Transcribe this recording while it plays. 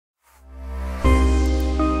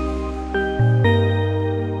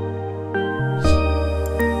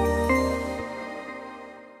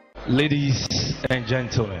Ladies and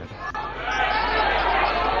gentlemen,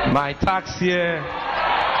 my task here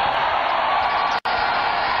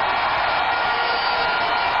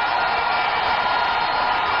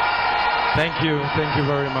thank you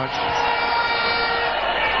very much.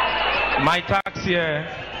 My task here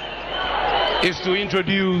is to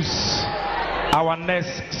introduce our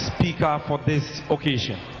next speaker for this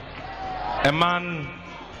occasion, a man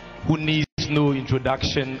who needs no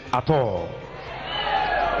introduction at all,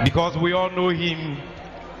 because we all know him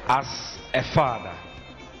as a father.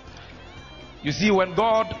 You see, when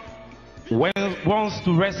God wants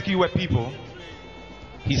to rescue a people,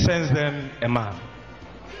 he sends them a man.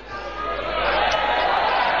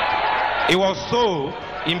 It was so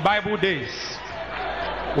in Bible days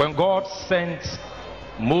when God sent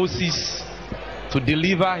Moses to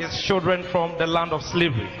deliver his children from the land of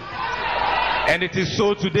slavery. And it is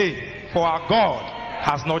so today, for our God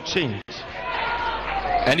has not changed.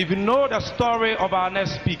 And if you know the story of our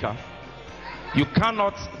next speaker, you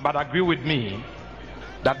cannot but agree with me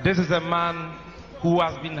that this is a man who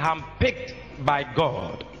has been handpicked by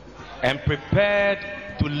God and prepared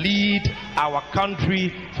to lead our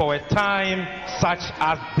country for a time such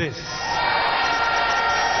as this.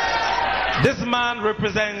 This man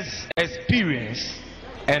represents experience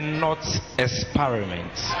and not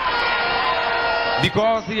experiment,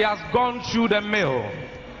 because he has gone through the mill.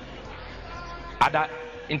 At the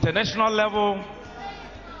international level,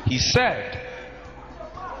 he served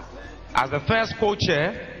as the first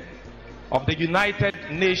co-chair of the United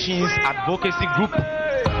Nations Advocacy Group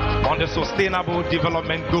on the Sustainable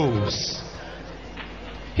Development Goals.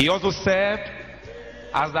 He also served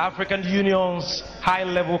as the African Union's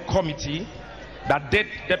high-level committee that did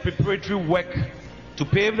the preparatory work to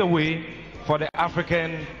pave the way for the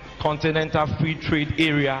African Continental Free Trade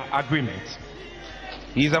Area Agreement.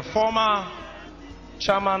 He is a former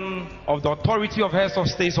chairman of the Authority of Heads of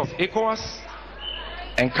States of ECOWAS,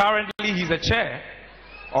 and currently he is the chair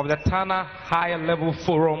of the Tana High-Level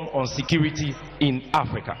Forum on Security in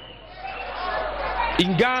Africa.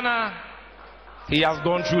 In Ghana, he has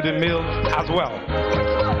gone through the mill as well.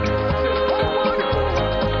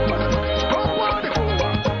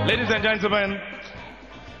 Ladies and gentlemen,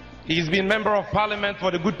 he's been member of parliament for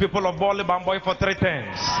the good people of Bole Bamboy for 3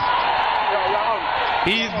 terms.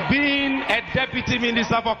 He's been a deputy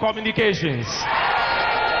minister for communications.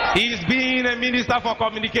 He's been a minister for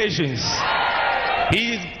communications.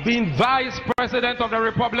 He's been vice president of the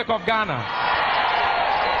Republic of Ghana.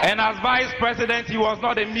 And as vice president, he was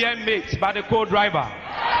not a mere mate, but a co-driver.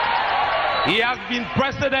 He has been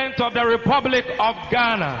president of the Republic of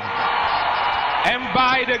Ghana. And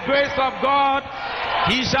by the grace of God,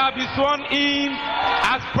 he shall be sworn in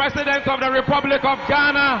as president of the Republic of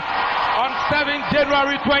Ghana on 7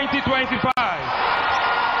 January 2025.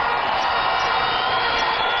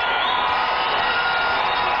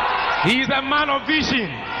 He is a man of vision,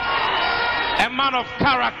 a man of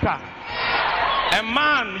character, a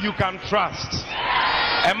man you can trust,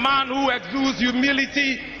 a man who exudes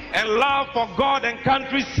humility and love for God and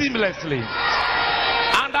country seamlessly.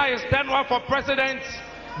 Under his tenure for president,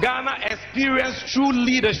 Ghana experienced true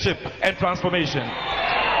leadership and transformation.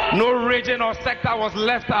 No region or sector was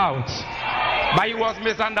left out, but he was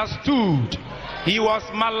misunderstood, he was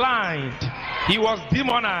maligned, he was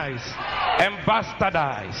demonized and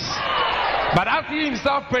bastardized. But as he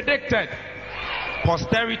himself predicted,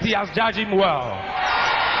 posterity has judged him well,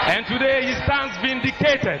 and today he stands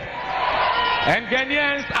vindicated, and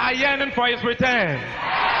Ghanaians are yearning for his return.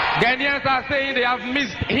 Ghanaians are saying they have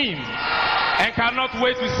missed him and cannot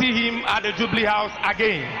wait to see him at the Jubilee House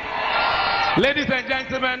again. Ladies and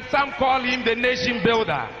gentlemen, some call him the nation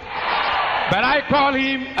builder, but I call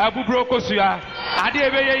him Abu Brokosuya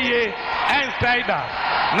Adebeyeye and Saida.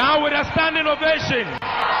 Now with a standing ovation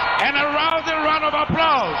and a rousing round of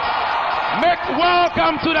applause, make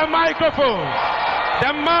welcome to the microphone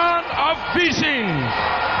the man of vision,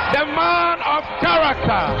 the man of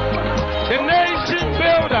character, the nation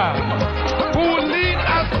builder, who will lead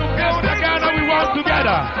us to build the Ghana we want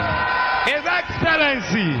together. His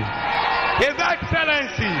Excellency, His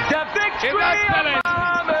Excellency, the victory His Excellency,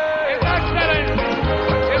 His Excellency,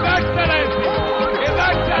 His Excellency, His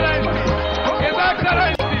Excellency, His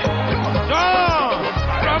Excellency, John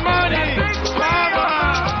Ramani Mahama.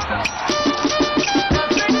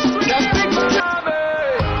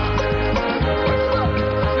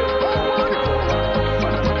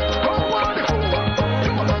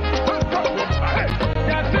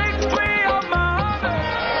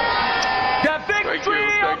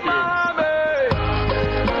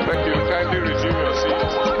 Thank you. Kindly resume your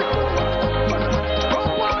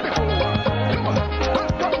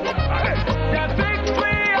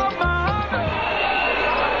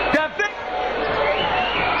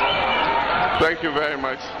Thank you very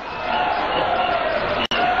much.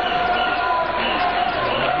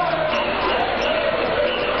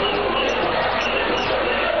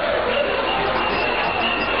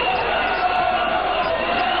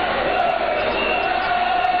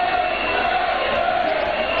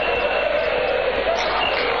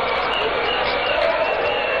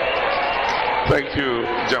 Thank you,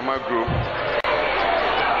 Jama Group.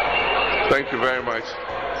 Thank you very much.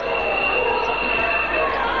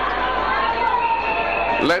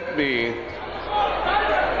 Let me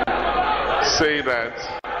say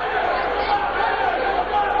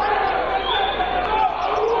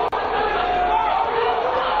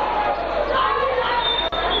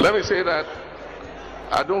that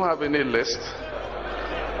I don't have any list,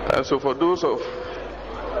 and so for those of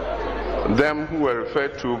them who were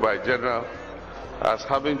referred to by General as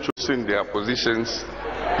having chosen their positions,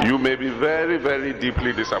 you may be very, very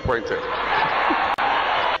deeply disappointed.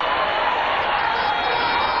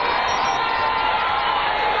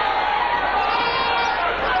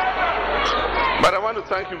 But I want to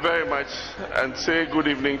thank you very much and say good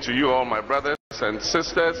evening to you all, my brothers and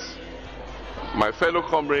sisters, my fellow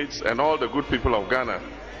comrades, and all the good people of Ghana.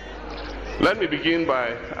 Let me begin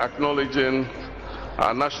by acknowledging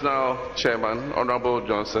our national chairman, Honorable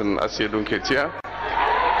Johnson Asiedun Ketia,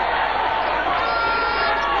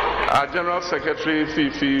 our General Secretary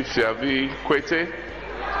Fifi Fiavi Kwete,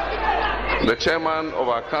 the Chairman of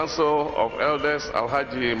our Council of Elders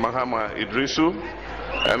Alhaji Mahama Idrisu,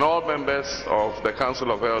 and all members of the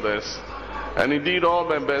Council of Elders, and indeed all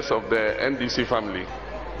members of the NDC family.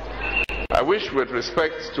 I wish with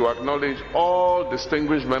respect to acknowledge all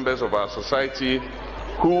distinguished members of our society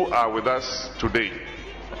who are with us today,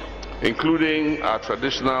 including our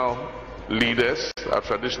traditional leaders, our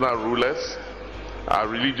traditional rulers, our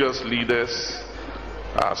religious leaders,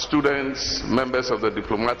 our students, members of the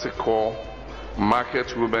diplomatic corps,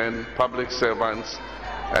 market women, public servants,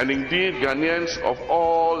 and indeed Ghanaians of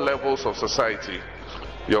all levels of society.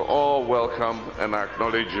 You're all welcome, and I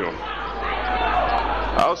acknowledge you.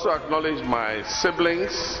 I also acknowledge my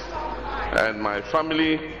siblings and my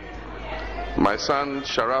family. My son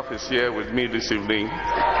Sharaf is here with me this evening.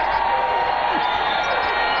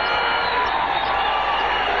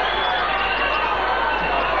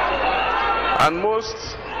 And most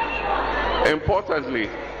importantly,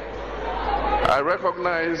 I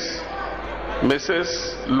recognize Mrs.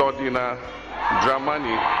 Lordina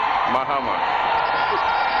Dramani Mahama,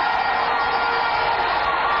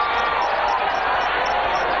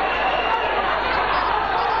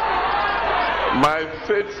 my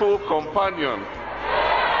faithful companion,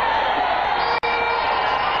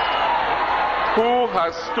 who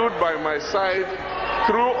has stood by my side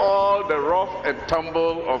through all the rough and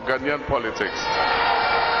tumble of Ghanaian politics.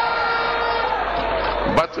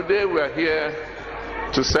 But today we are here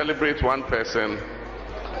to celebrate one person,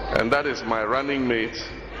 and that is my running mate,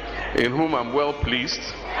 in whom I'm well pleased,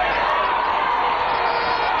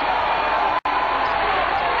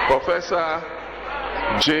 Professor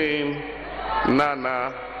Jane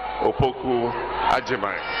Nana Opoku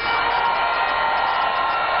Ajimai.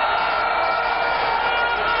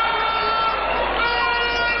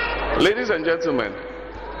 Ladies and gentlemen,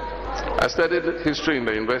 I studied history in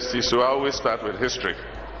the university, so I always start with history.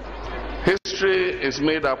 History is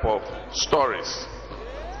made up of stories.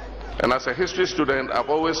 And as a history student, I've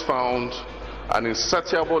always found an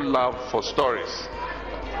insatiable love for stories.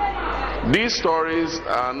 These stories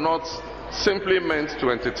are not simply meant to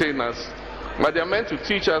entertain us, but they are meant to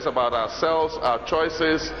teach us about ourselves, our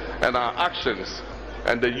choices, and our actions,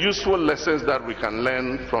 and the useful lessons that we can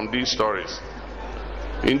learn from these stories.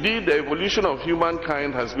 Indeed, the evolution of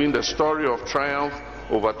humankind has been the story of triumph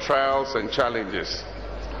over trials and challenges.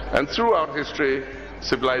 And throughout history,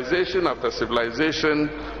 civilization after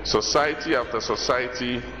civilization, society after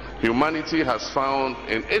society, humanity has found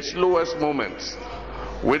in its lowest moments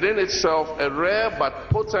within itself a rare but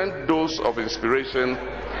potent dose of inspiration,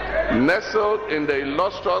 nestled in the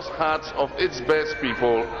illustrious hearts of its best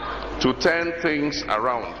people to turn things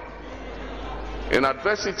around. In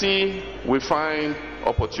adversity, we find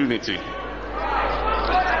opportunity.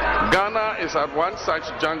 Ghana is at one such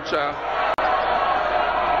juncture.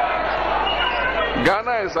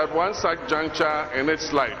 Ghana is at one such juncture in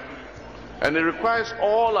its life, and it requires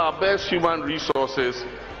all our best human resources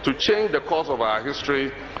to change the course of our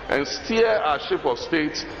history and steer our ship of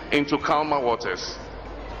state into calmer waters.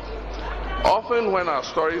 Often when our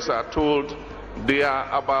stories are told, they are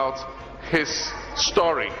about his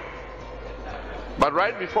story. But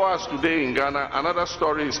right before us today in Ghana, another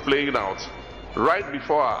story is playing out. Right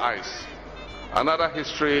before our eyes, another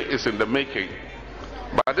history is in the making.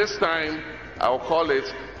 But this time, I'll call it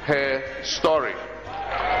her story.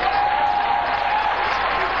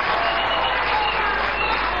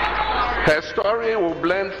 Her story will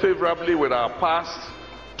blend favorably with our past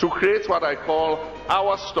to create what I call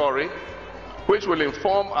our story, which will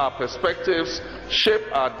inform our perspectives, shape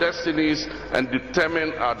our destinies, and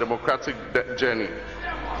determine our democratic journey.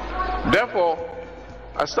 Therefore,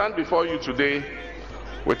 I stand before you today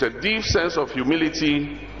with a deep sense of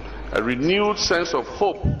humility, a renewed sense of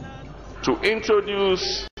hope to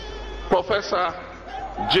introduce Professor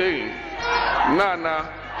Jane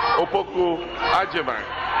Nana Opoku-Agyeman.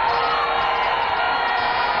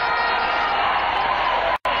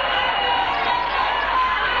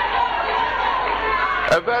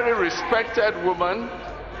 A very respected woman,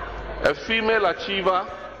 a female achiever,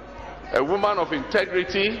 a woman of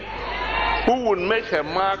integrity, who would make her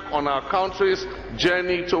mark on our country's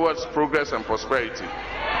journey towards progress and prosperity.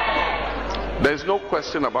 There is no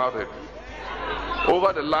question about it.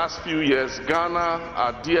 Over the last few years, Ghana,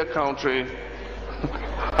 our dear country,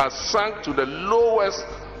 has sunk to the lowest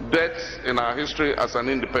depths in our history as an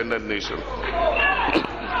independent nation.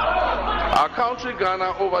 Our country,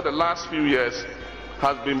 Ghana, over the last few years,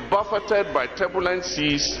 has been buffeted by turbulent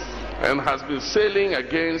seas and has been sailing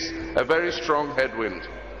against a very strong headwind.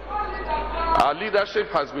 Our leadership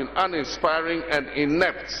has been uninspiring and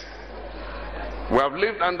inept. We have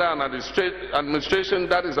lived under an administration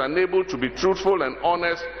that is unable to be truthful and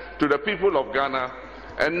honest to the people of Ghana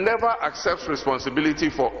and never accepts responsibility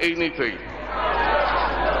for anything.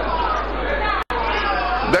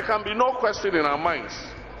 There can be no question in our minds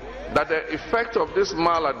that the effect of this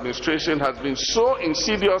maladministration has been so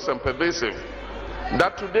insidious and pervasive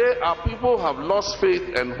that today our people have lost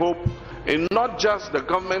faith and hope in not just the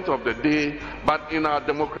government of the day, but in our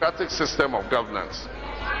democratic system of governance.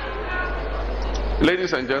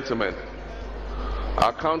 Ladies and gentlemen,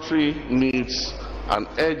 our country needs an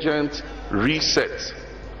urgent reset.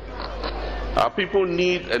 Our people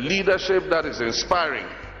need a leadership that is inspiring,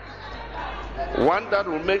 one that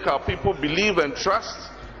will make our people believe and trust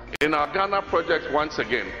in our Ghana project once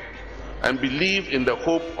again, and believe in the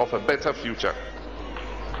hope of a better future.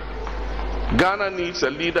 Ghana needs a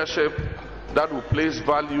leadership that will place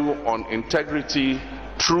value on integrity,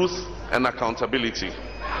 truth, and accountability.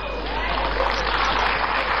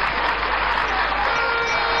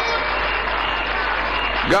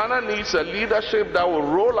 Ghana needs a leadership that will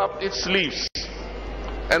roll up its sleeves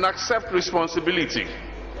and accept responsibility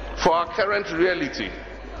for our current reality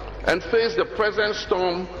and face the present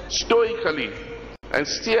storm stoically and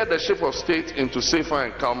steer the ship of state into safer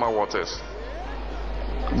and calmer waters.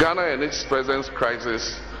 Ghana in its present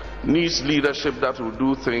crisis needs leadership that will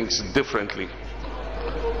do things differently,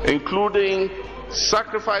 including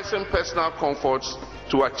sacrificing personal comforts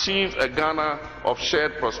to achieve a Ghana of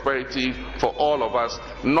shared prosperity for all of us,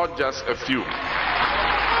 not just a few.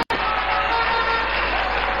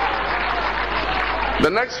 The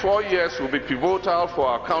next 4 years will be pivotal for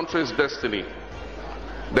our country's destiny.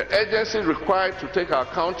 The urgency required to take our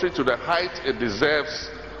country to the height it deserves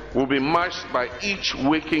will be matched by each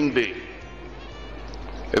waking day.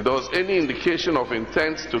 If there was any indication of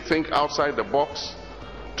intent to think outside the box,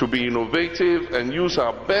 to be innovative and use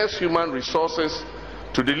our best human resources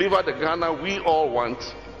to deliver the Ghana we all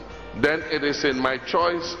want, then it is in my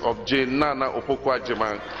choice of Jane Nana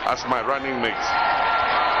Opoku-Agyeman as my running mate.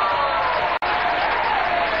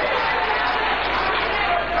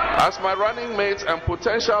 As my running mate and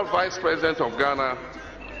potential Vice President of Ghana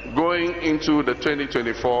going into the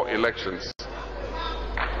 2024 elections.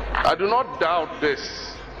 I do not doubt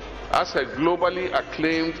this, as her globally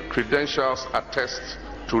acclaimed credentials attest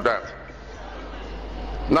to that.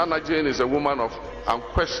 Nana Jane is a woman of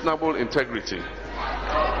unquestionable integrity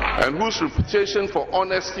and whose reputation for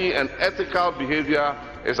honesty and ethical behavior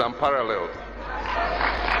is unparalleled.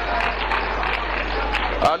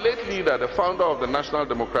 Our late leader, the founder of the National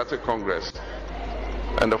Democratic Congress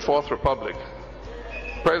and the Fourth Republic,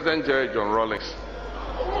 President Jerry John Rawlings,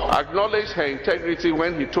 acknowledged her integrity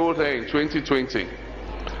when he told her in 2020,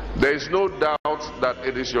 "There is no doubt that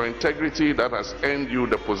it is your integrity that has earned you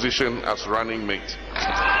the position as running mate."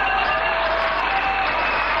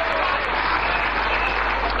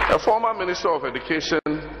 A former Minister of Education,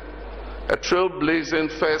 a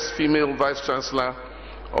trailblazing first female Vice Chancellor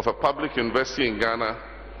of a public university in Ghana,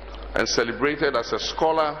 and celebrated as a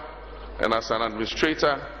scholar and as an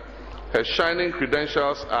administrator, her shining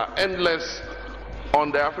credentials are endless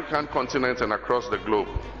on the African continent and across the globe.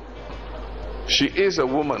 She is a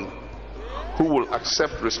woman who will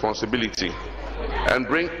accept responsibility and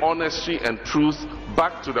bring honesty and truth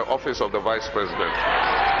back to the office of the Vice President.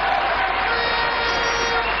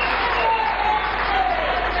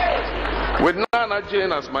 Nana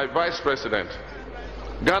Jane as my vice president,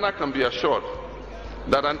 Ghana can be assured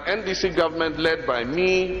that an NDC government led by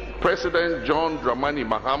me, President John Dramani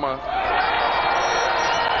Mahama,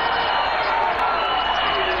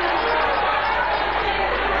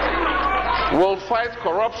 will fight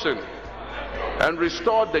corruption and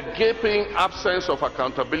restore the gaping absence of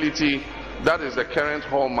accountability that is the current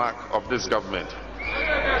hallmark of this government.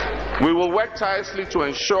 We will work tirelessly to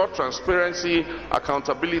ensure transparency,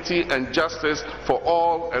 accountability, and justice for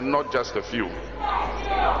all and not just a few.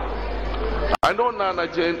 I know Nana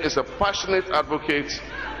Jane is a passionate advocate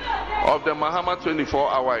of the Mahama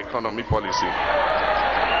 24-hour economy policy.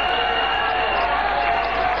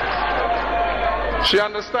 She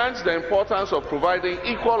understands the importance of providing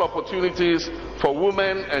equal opportunities for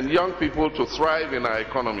women and young people to thrive in our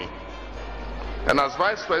economy. And as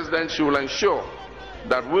Vice President, she will ensure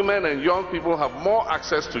that women and young people have more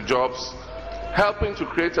access to jobs, helping to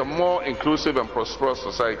create a more inclusive and prosperous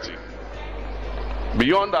society.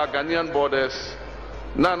 Beyond our Ghanaian borders,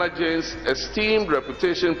 Nana Jane's esteemed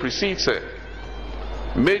reputation precedes her.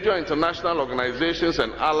 Major international organizations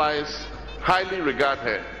and allies highly regard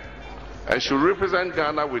her, and she will represent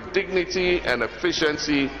Ghana with dignity and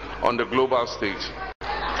efficiency on the global stage.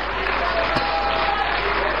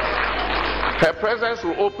 Her presence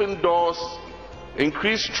will open doors,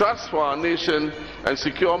 increase trust for our nation, and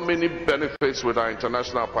secure many benefits with our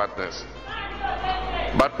international partners.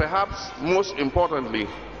 But perhaps most importantly,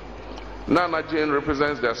 Nana Jane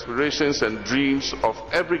represents the aspirations and dreams of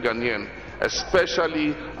every Ghanaian,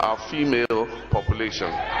 especially our female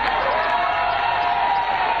population.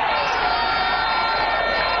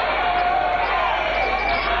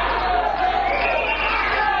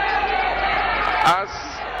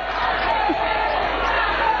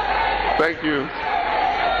 Thank you.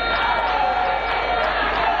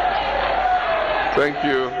 Thank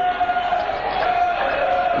you.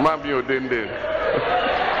 Mami Odende.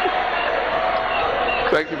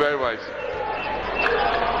 Thank you very much.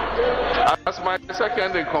 As my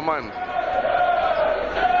second in command,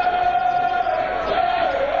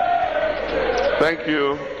 thank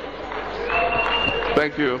you.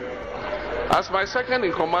 Thank you. As my second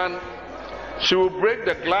in command, she will break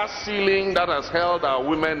the glass ceiling that has held our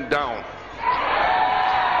women down.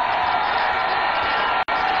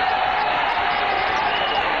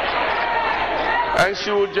 And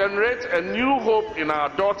she will generate a new hope in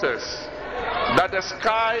our daughters that the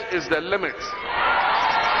sky is the limit.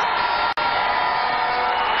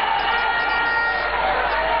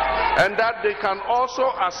 And that they can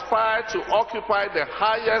also aspire to occupy the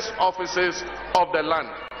highest offices of the land.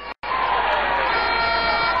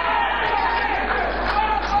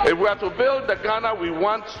 If we are to build the Ghana we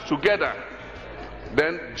want together,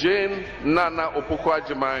 then Jane Nana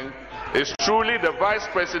Opoku-Agyeman is truly the vice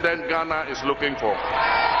president Ghana is looking for.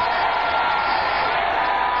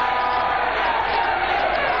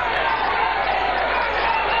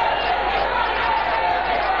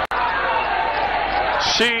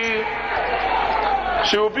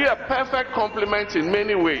 She will be a perfect complement in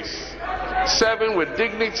many ways, serving with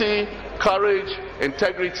dignity, courage,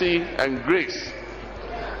 integrity, and grace.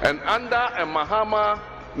 And under a Mahama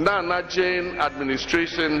Nana Jane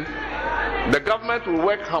administration, the government will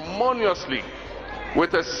work harmoniously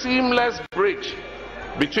with a seamless bridge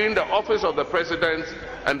between the office of the president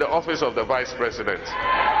and the office of the vice president.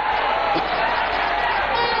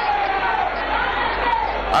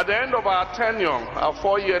 At the end of our tenure, our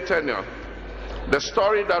 4-year tenure, the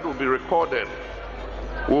story that will be recorded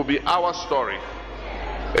will be our story.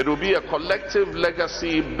 It will be a collective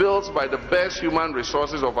legacy built by the best human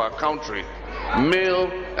resources of our country, male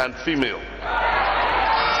and female.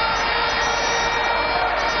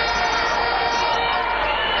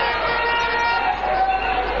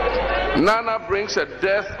 Nana brings a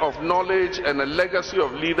depth of knowledge and a legacy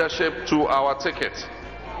of leadership to our ticket.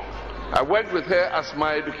 I worked with her as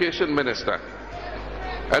my education minister,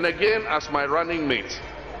 and again as my running mate.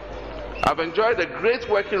 I've enjoyed a great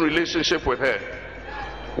working relationship with her,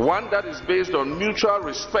 one that is based on mutual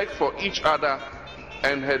respect for each other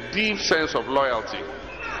and her deep sense of loyalty.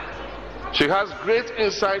 She has great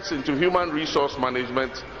insights into human resource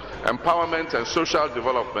management, empowerment, and social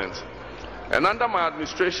development. And under my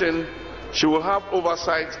administration, she will have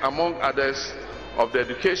oversight, among others, of the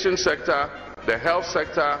education sector, the health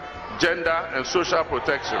sector, gender, and social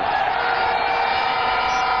protection.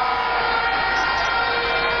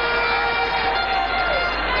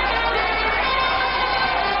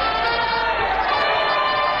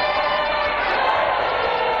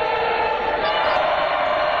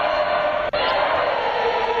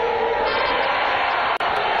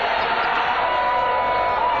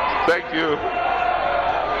 Thank you.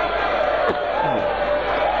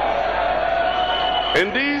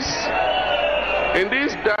 In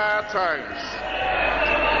these dire times,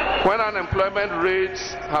 when unemployment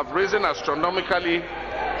rates have risen astronomically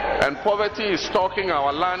and poverty is stalking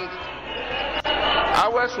our land,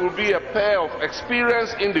 ours will be a pair of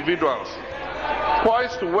experienced individuals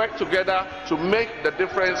poised to work together to make the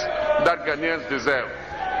difference that Ghanaians deserve.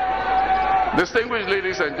 Distinguished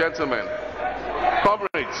ladies and gentlemen,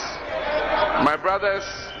 comrades, my brothers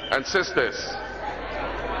and sisters,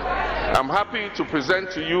 I'm happy to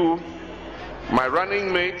present to you my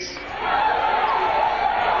running mates,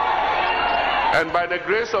 and by the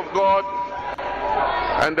grace of God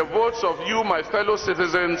and the votes of you, my fellow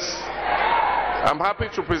citizens, I'm happy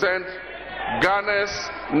to present Ghana's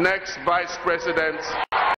next Vice President,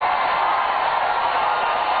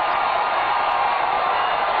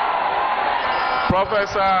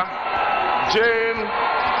 Professor Jane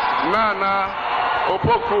Nana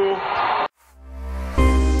Opoku